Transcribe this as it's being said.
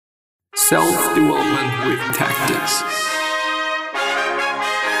Self-development with tactics.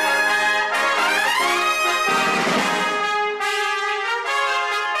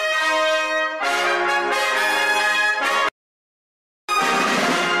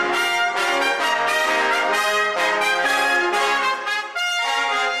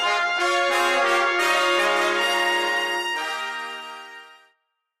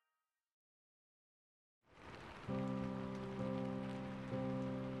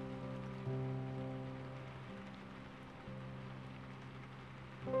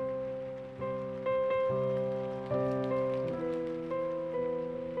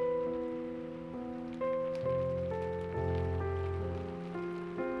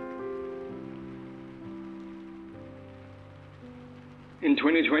 In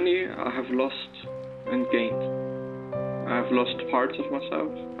 2020, I have lost and gained. I have lost parts of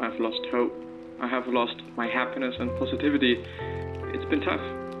myself, I have lost hope, I have lost my happiness and positivity. It's been tough.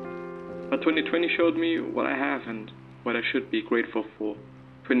 But 2020 showed me what I have and what I should be grateful for.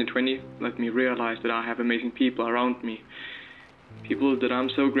 2020 let me realize that I have amazing people around me. People that I'm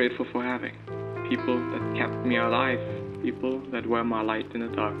so grateful for having. People that kept me alive. People that were my light in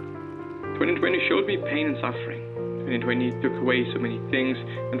the dark. 2020 showed me pain and suffering. 2020 took away so many things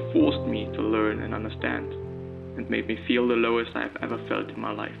and forced me to learn and understand, and made me feel the lowest I've ever felt in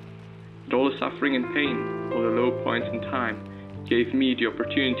my life. But all the suffering and pain, all the low points in time, gave me the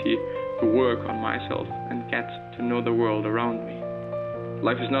opportunity to work on myself and get to know the world around me.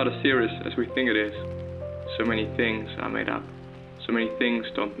 Life is not as serious as we think it is. So many things are made up. So many things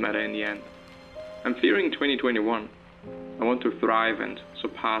don't matter in the end. I'm fearing 2021. I want to thrive and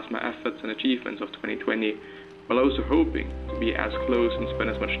surpass my efforts and achievements of 2020, while also hoping to be as close and spend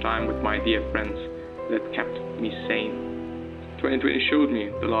as much time with my dear friends that kept me sane. 2020 showed me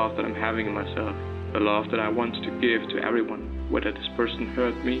the love that I'm having in myself, the love that I want to give to everyone, whether this person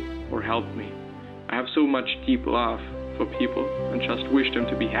hurt me or helped me. I have so much deep love for people and just wish them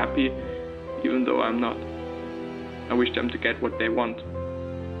to be happy, even though I'm not. I wish them to get what they want,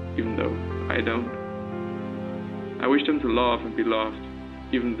 even though I don't. I wish them to love and be loved,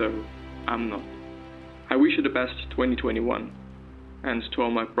 even though I'm not. I wish you the best 2021, and to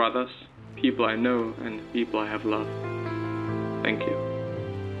all my brothers, people I know and people I have loved. Thank you.